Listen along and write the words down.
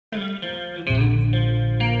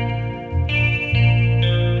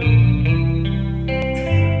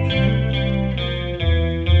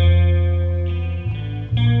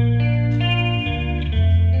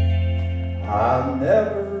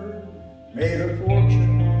a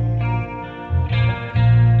fortune.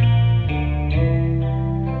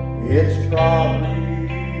 It's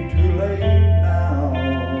probably too late now.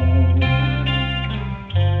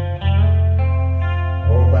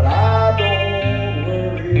 Oh, but I don't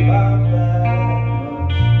worry about that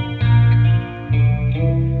much,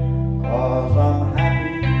 'cause I'm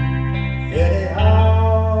happy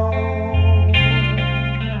anyhow.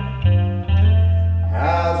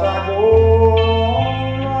 As I go on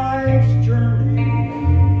life's journey,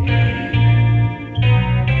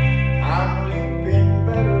 I'm reaping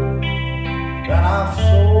better than I've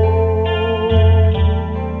sown.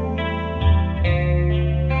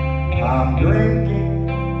 I'm drinking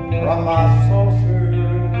from my saucer,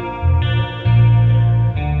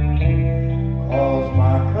 'cause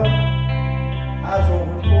my cup has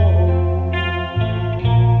overflowed.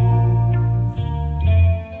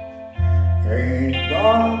 Ain't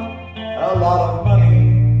got a lot of money,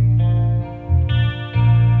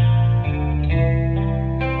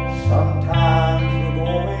 sometimes the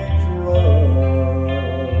going's rough,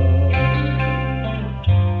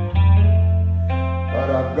 but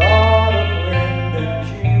I've got a friend in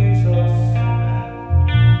Jesus,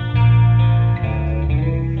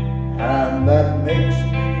 and that makes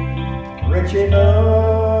me rich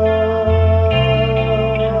enough.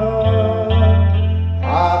 I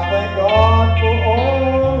thank God for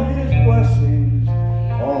all His blessings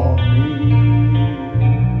on me,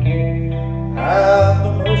 and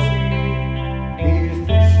the mercy He's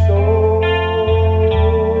bestowed.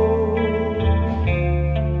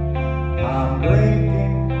 I'm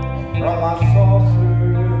drinking from my saucer,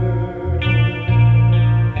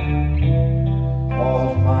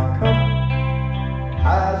 'cause my cup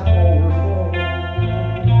has overflowed.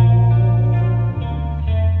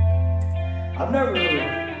 I've never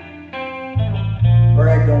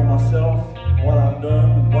bragged on myself, what I've done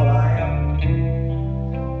and what I am,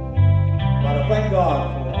 but I thank God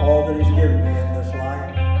for all that He's given me in this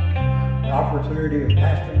life. The opportunity of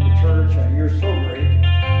pastoring the church, and you're so great.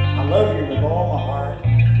 I love you with all my heart.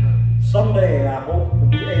 Someday I hope to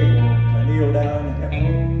be able to kneel down in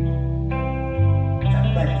heaven and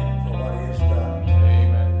thank Him for what He has done.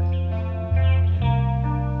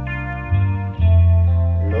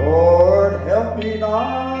 Lord, help me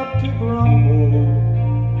not to grumble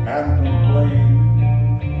and complain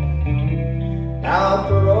out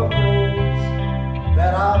the rough roads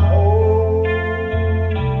that I'm on.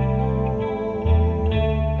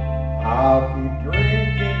 I'll keep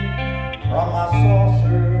drinking from my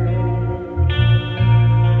saucer,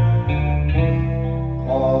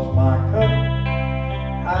 'cause my cup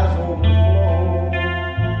has overflowed.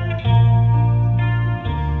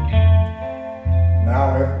 Now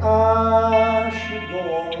if I should go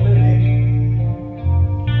on living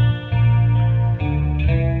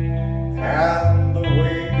and the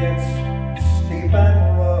way gets steep and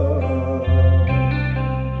rough,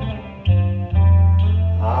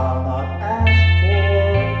 I'll not ask for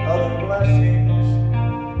other blessings,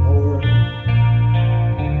 Lord.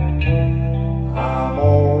 I'm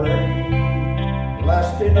already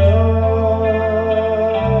blessed enough.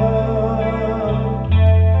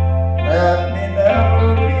 Let me never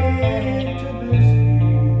be too busy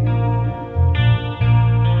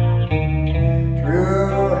to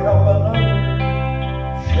help another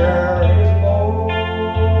share his load.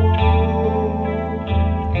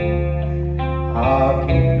 I'll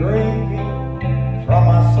keep drinking from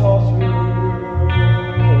my saucer,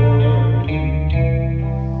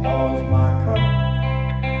 'cause my cup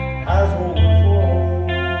has overflowed.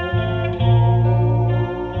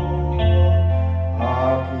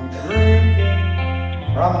 I'll keep drinking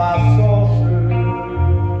from my saucer,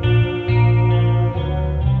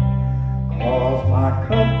 'cause my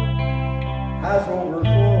cup has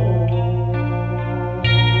overflowed.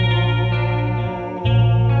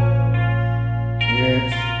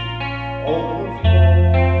 It's overflowed.